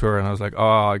just went up to her and I was like,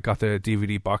 oh, I got the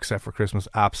DVD box set for Christmas.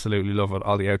 Absolutely love it.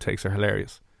 All the outtakes are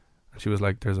hilarious. And she was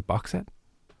like, there's a box set?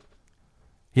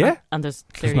 Yeah. And there's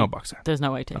no box set. There's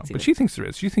no outtakes. No, but she thinks there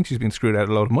is. She thinks she's been screwed out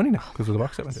a load of money now because of the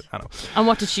box set. I know. And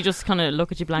what, did she just kind of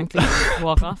look at you blankly and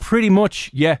walk off? Pretty much,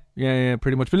 yeah,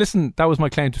 pretty much. But listen, that was my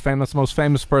claim to fame. That's the most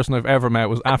famous person I've ever met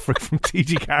was Africa from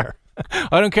TG Carr.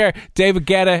 I don't care. David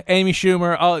Guetta, Amy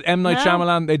Schumer, M. Night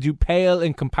Shyamalan, they do pale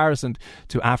in comparison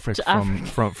to Africa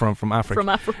from Africa. From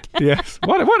Africa. Yes.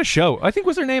 What a show. I think,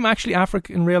 was her name actually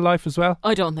Africa in real life as well?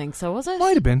 I don't think so, was it?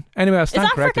 Might have been. Anyway, I'll stand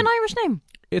corrected. Is Africa an Irish name?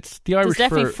 It's the Irish. There's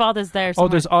definitely fathers there somewhere. Oh,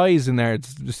 there's eyes in there.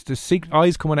 It's just the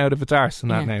eyes coming out of its arse in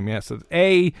that name. Yeah, so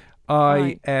A-I-F-R-I-C.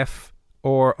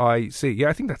 Yeah,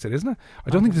 I think that's it, isn't it? I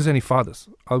don't think there's any fathers.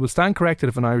 I will stand corrected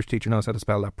if an Irish teacher knows how to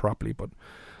spell that properly, but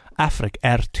Afric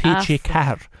TG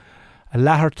Carr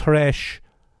Lahar Tresh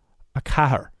a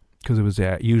Carr, because it was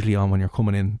usually on when you're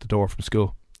coming in the door from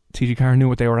school. TG Carr knew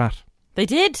what they were at. They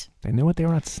did. They knew what they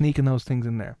were at, sneaking those things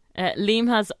in there. Liam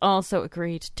has also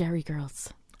agreed Derry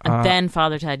Girls. And then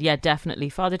Father Ted. Yeah, definitely.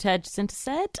 Father Ted just into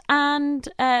said. And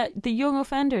The Young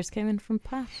Offenders came in from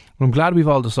Pat. Well, I'm glad we've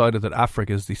all decided that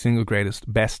Africa is the single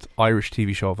greatest, best Irish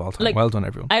TV show of all time. Well done,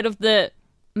 everyone. Out of the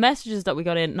messages that we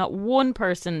got in, not one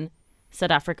person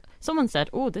said Africa. Someone said,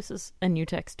 oh, this is a new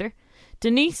texter.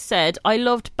 Denise said, I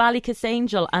loved Ballykiss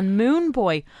Angel and Moon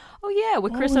Boy. Oh, yeah,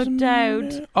 with Chris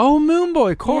O'Dowd. Oh, Moon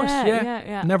Boy, of course.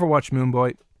 Yeah. Never watched Moon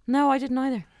Boy. No, I didn't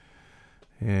either.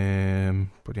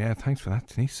 But yeah, thanks for that,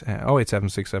 Denise.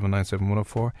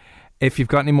 08767971004. If you've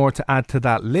got any more to add to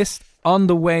that list, on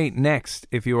the way next,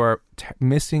 if you are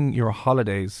missing your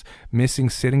holidays,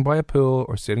 missing sitting by a pool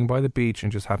or sitting by the beach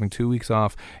and just having 2 weeks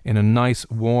off in a nice,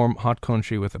 warm, hot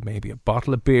country with maybe a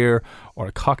bottle of beer or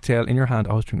a cocktail in your hand,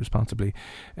 always drink responsibly,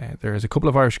 there's a couple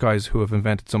of Irish guys who have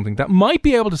invented something that might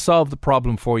be able to solve the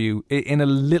problem for you in a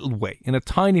little way, in a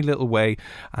tiny little way.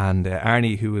 And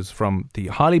Arnie, who is from the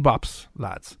Hollybops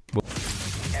lads,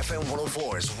 FM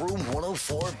 104's Room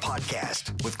 104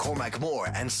 podcast with Cormac Moore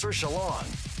and Saoirse Long.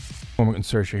 Cormac and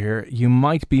Saoirse here. You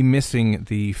might be missing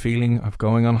the feeling of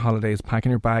going on holidays, packing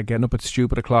your bag, getting up at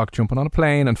stupid o'clock, jumping on a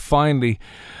plane, and finally,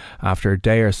 after a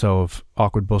day or so of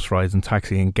awkward bus rides and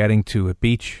taxiing, getting to a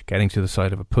beach, getting to the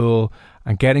side of a pool,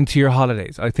 and getting to your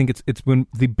holidays. I think it's been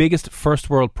the biggest first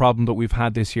world problem that we've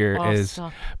had this year is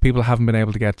people haven't been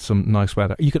able to get some nice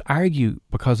weather. You could argue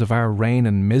because of our rain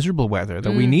and miserable weather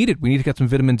that we need it. We need to get some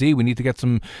vitamin D. We need to get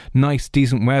some nice,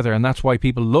 decent weather, and that's why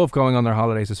people love going on their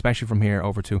holidays, especially from here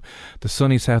over to the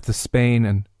sunny south of Spain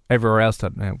and everywhere else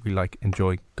that we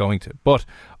enjoy going to. But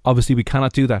obviously we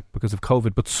cannot do that because of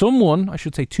COVID. But someone, I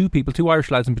should say two people, two Irish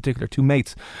lads in particular, two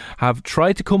mates, have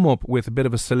tried to come up with a bit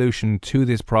of a solution to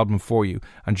this problem for you.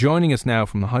 And joining us now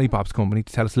from the Hollybops company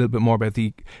to tell us a little bit more about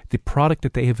the product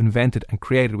that they have invented and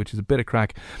created, which is a bit of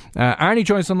crack. Arnie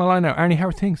joins us on the line now. Arnie, how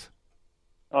are things?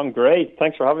 I'm great.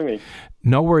 Thanks for having me.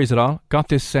 No worries at all. Got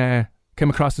this, came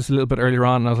across this a little bit earlier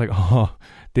on and I was like, oh,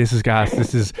 this is gas.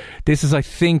 This is, I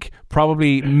think,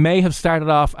 probably may have started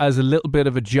off as a little bit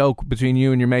of a joke between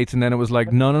you and your mates, and then it was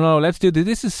like, no, let's do this.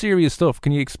 This is serious stuff.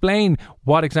 Can you explain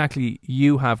what exactly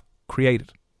you have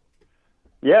created?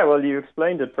 Yeah, well, you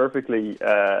explained it perfectly.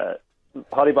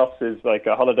 Hollybops is like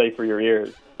a holiday for your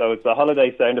ears. So it's a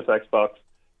holiday sound effects box,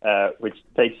 which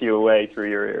takes you away through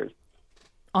your ears.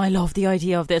 I love the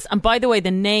idea of this. And by the way,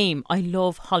 the name, I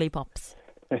love Hollybops.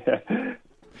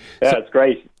 It's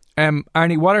great.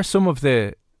 Arnie, what are some of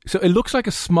the... So it looks like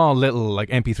a small little like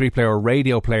MP3 player or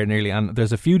radio player nearly, and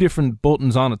there's a few different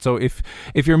buttons on it. So if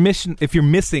you're missing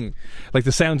like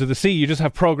the sounds of the sea, you just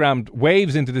have programmed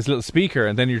waves into this little speaker,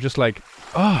 and then you're just like,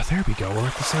 oh, there we go, we're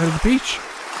at the side of the beach.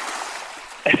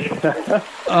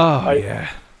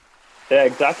 Yeah,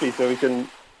 exactly. So we can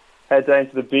head down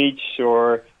to the beach,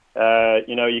 or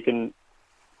you can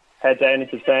head down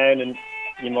into town, and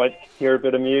you might hear a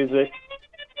bit of music,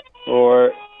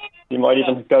 or you might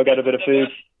even go get a bit of food.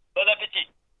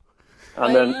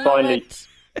 And then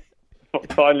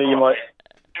finally you might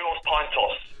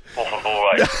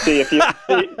see a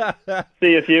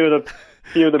few of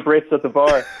the Brits at the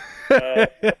bar. Do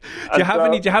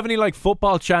you have any like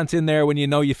football chants in there when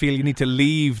you feel you need to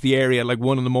leave the area at like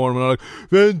 1 a.m. when they're like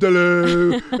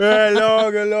Vindaloo,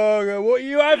 longer, what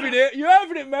you having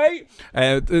it, mate?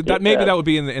 That would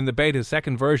be in the beta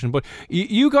second version. But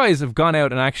you guys have gone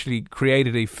out and actually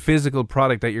created a physical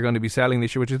product that you're going to be selling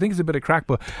this year, which I think is a bit of crack.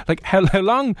 But like, how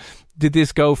long did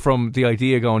this go from the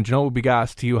idea going, do you know what would be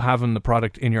gas, to you having the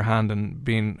product in your hand and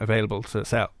being available to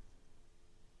sell?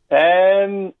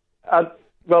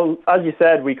 Well, as you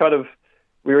said, we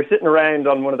were sitting around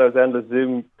on one of those endless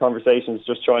Zoom conversations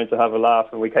just trying to have a laugh,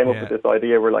 and we came up with this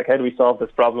idea. We're like, how do we solve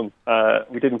this problem?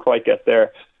 We didn't quite get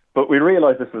there, but we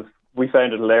realised we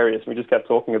found it hilarious. We just kept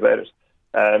talking about it.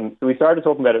 So we started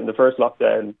talking about it in the first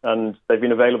lockdown, and they've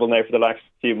been available now for the last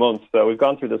few months. So we've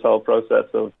gone through this whole process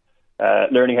of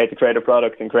learning how to create a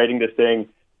product and creating this thing,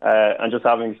 and just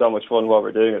having so much fun while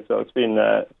we're doing it. So it's been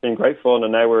great fun,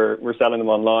 and now we're selling them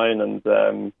online,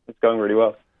 and it's going really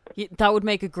well. That would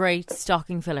make a great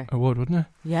stocking filler. It would, wouldn't it?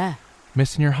 Yeah.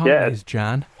 Missing your holidays,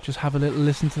 Jan? Just have a little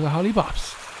listen to the Holly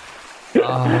Bops.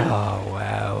 Oh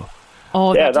wow!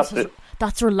 Oh, yeah,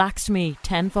 that's relaxed me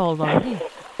tenfold already.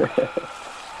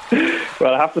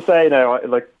 Well, I have to say now,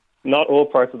 like, not all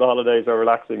parts of the holidays are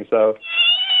relaxing. So,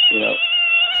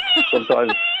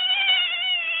 sometimes.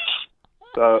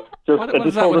 So just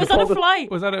was that a fly?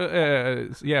 Was that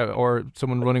or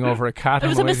someone running over a cat? It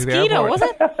was a mosquito, was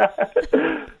it?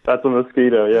 That's a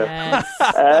mosquito, yeah.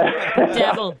 Yes.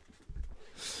 Devil.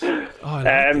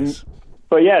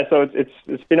 But yeah, so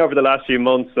it's been over the last few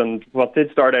months, and what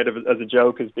did start out as a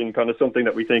joke has been kind of something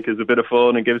that we think is a bit of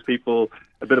fun and gives people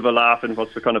a bit of a laugh, and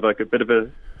what's kind of like a bit of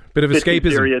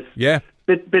escapism. Serious, yeah.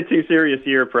 Bit too serious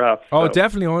year, perhaps. Oh, so.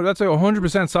 Definitely. That's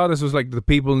 100% saw this was like the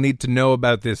people need to know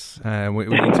about this. We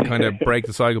need to kind of break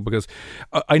the cycle, because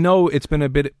I know it's been a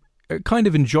bit kind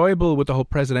of enjoyable with the whole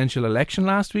presidential election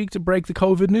last week to break the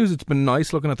COVID news. It's been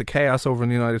nice looking at the chaos over in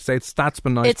the United States. That's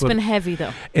been nice. It's been heavy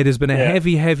though. It has been a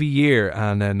heavy year,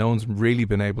 and no one's really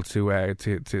been able to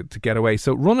get away.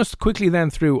 So run us quickly then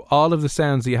through all of the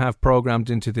sounds that you have programmed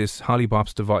into this Holly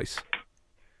Bops device.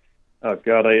 Oh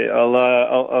God,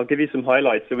 I'll give you some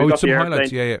highlights. So we've got some the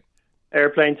highlights,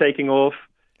 airplane taking off.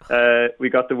 We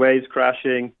got the waves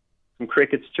crashing. Some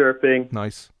crickets chirping.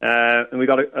 Nice. And we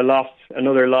got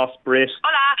another lost Brit.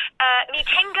 Hola, mi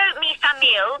tengo mi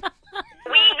familia.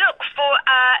 We look for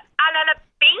Alana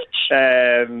Beach.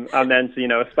 And then,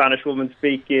 a Spanish woman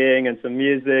speaking, and some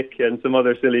music, and some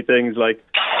other silly things like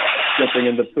jumping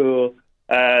in the pool.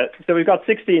 So we've got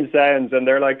 16 sounds, and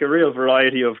they're like a real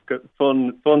variety of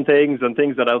fun things, and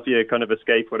things that help you kind of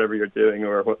escape whatever you're doing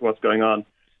or what's going on.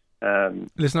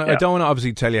 Listen, I don't want to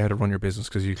obviously tell you how to run your business,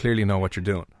 because you clearly know what you're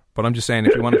doing. But I'm just saying,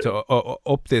 if you wanted to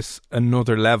up this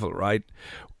another level, right,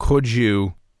 could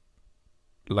you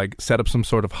like set up some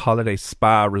sort of holiday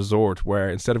spa resort where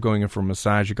instead of going in for a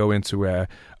massage, you go into a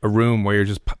room where you're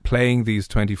just playing these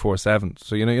 24/7.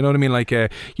 So you know what I mean? Like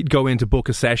you'd go in to book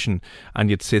a session, and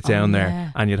you'd sit down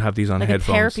there, and you'd have these on like headphones.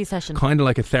 A therapy session. Kind of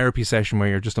like a therapy session where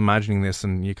you're just imagining this,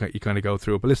 and you kind of go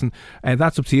through it. But listen,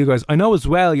 that's up to you guys. I know as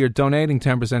well you're donating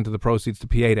 10% of the proceeds to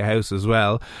Pieta House as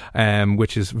well,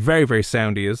 which is very, very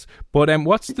soundy. But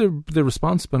what's the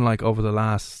response been like over the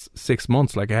last 6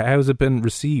 months? Like, how has it been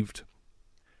received?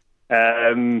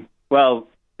 Well,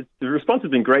 the response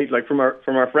has been great. Like from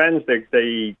our friends,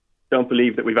 they don't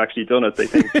believe that we've actually done it. They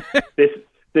think this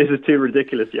is too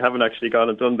ridiculous. You haven't actually gone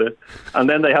and done this. And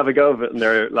then they have a go of it, and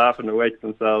they're laughing away to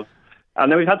themselves. And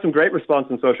then we've had some great response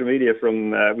on social media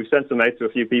from. We've sent them out to a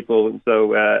few people, and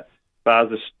so Baz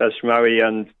Shmawi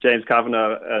and James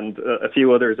Kavanagh and a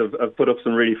few others have put up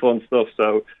some really fun stuff.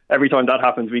 So every time that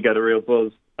happens, we get a real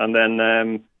buzz. And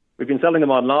then we've been selling them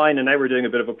online, and now we're doing a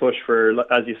bit of a push for,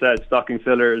 as you said, stocking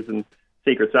fillers and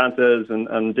Secret Santas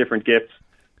and different gifts,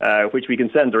 which we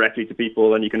can send directly to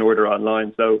people, and you can order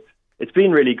online. So it's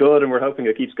been really good, and we're hoping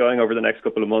it keeps going over the next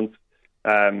couple of months.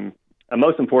 And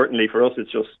most importantly for us,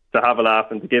 it's just to have a laugh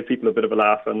and to give people a bit of a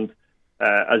laugh. And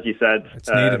as you said, it's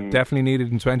needed, definitely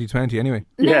needed in 2020 anyway.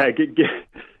 Yeah, give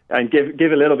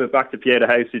a little bit back to Pieta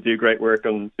House, who do great work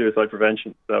on suicide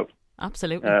prevention. So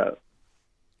absolutely.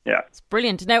 Yeah, it's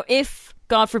brilliant. Now, if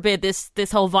God forbid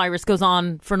this whole virus goes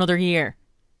on for another year,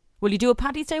 will you do a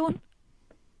Paddy's Day one?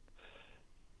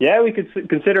 Yeah, we could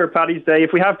consider Paddy's Day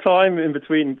if we have time in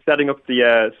between setting up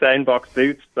the sound box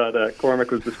boots that Cormac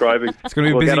was describing. It's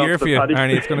going to be a busy year for you,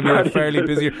 Arnie. It's going to be a fairly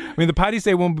busy year. I mean, the Paddy's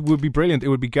Day one would be brilliant. It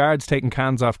would be guards taking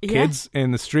cans off kids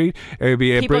in the street. It would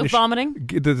be people vomiting.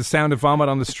 The sound of vomit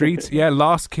on the streets. Yeah,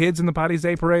 lost kids in the Paddy's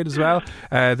Day parade as well.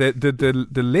 The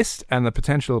list and the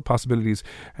potential possibilities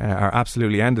are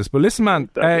absolutely endless. But listen, man,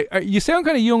 you sound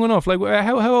kind of young enough. Like,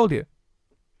 how old are you?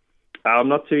 I'm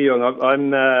not too young.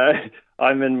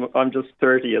 I'm just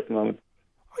 30 at the moment.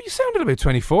 Oh, you sounded about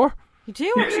 24. You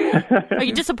do, actually. Are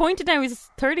you disappointed now he's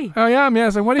 30? I am,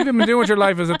 yes. And what have you been doing with your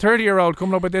life as a 30-year-old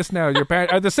coming up with this now? Your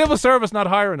parents, the civil service not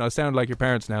hiring? I sound like your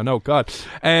parents now. No, God.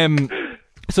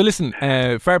 So listen,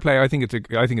 fair play. I think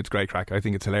it's great crack. I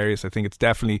think it's hilarious. I think it's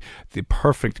definitely the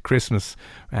perfect Christmas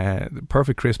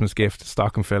gift,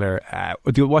 stocking filler.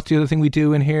 What's the other thing we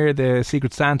do in here? The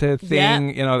Secret Santa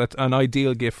thing. You know, that's an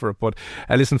ideal gift for it. But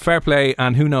listen, fair play.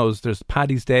 And who knows? There's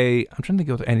Paddy's Day. I'm trying to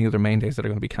think of any other main days that are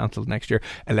going to be cancelled next year.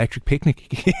 Electric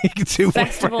Picnic. You could do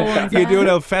festival one. You could do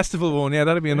a festival one. Yeah,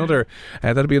 that'd be another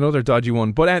dodgy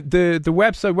one. But the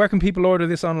website. Where can people order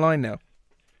this online now?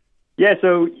 Yeah,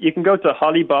 so you can go to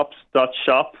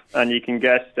hollybops.shop and you can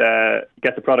get the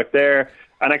product there.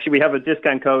 And actually, we have a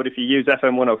discount code. If you use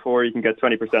FM104, you can get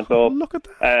 20% off. Look at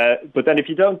that. But then if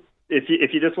you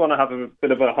just want to have a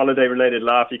bit of a holiday-related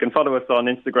laugh, you can follow us on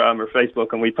Instagram or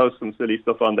Facebook, and we post some silly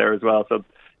stuff on there as well. So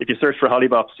if you search for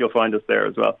Hollybops, you'll find us there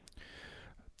as well.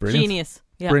 Brilliant. Genius.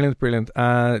 Yeah. Brilliant.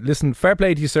 Listen, fair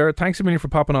play to you, sir. Thanks a million for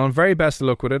popping on. Very best of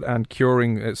luck with it and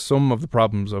curing some of the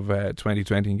problems of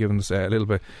 2020 and giving us a little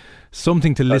bit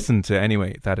something to listen to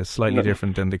anyway that is slightly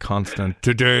different than the constant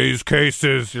today's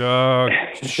cases.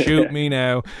 Shoot me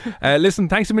now. Listen,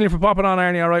 thanks a million for popping on,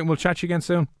 Arnie. All right, and we'll chat to you again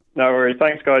soon. No worries.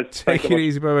 Thanks, guys. Take it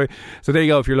easy. Bye-bye. So there you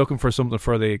go. If you're looking for something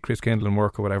for the Chris Kindle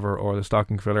work or whatever, or the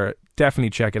stocking filler, definitely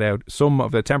check it out. Some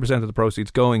of the 10% of the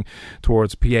proceeds going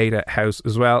towards Pieta House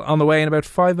as well. On the way in about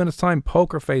 5 minutes time,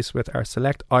 Poker Face with our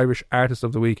select Irish Artist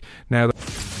of the Week. Now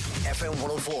FM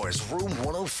 104's Room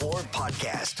 104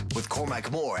 podcast with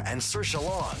Cormac Moore and Saoirse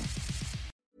Long.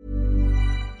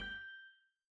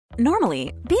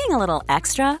 Normally, being a little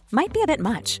extra might be a bit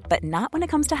much, but not when it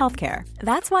comes to healthcare.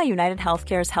 That's why United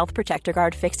Healthcare's Health Protector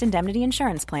Guard fixed indemnity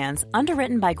insurance plans,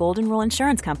 underwritten by Golden Rule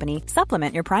Insurance Company,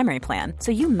 supplement your primary plan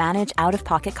so you manage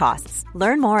out-of-pocket costs.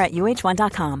 Learn more at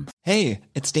UH1.com. Hey,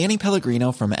 it's Danny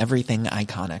Pellegrino from Everything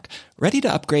Iconic. Ready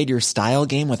to upgrade your style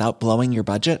game without blowing your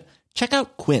budget? Check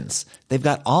out Quince. They've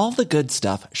got all the good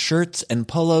stuff, shirts and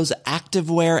polos,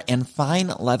 activewear, and fine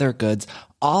leather goods,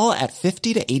 all at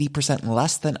 50 to 80%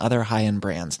 less than other high-end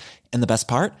brands. And the best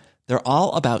part? They're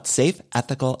all about safe,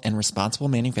 ethical, and responsible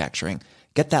manufacturing.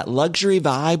 Get that luxury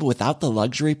vibe without the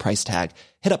luxury price tag.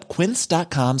 Hit up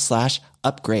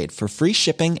quince.com/upgrade for free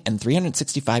shipping and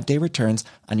 365-day returns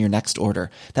on your next order.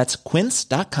 That's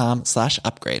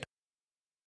quince.com/upgrade.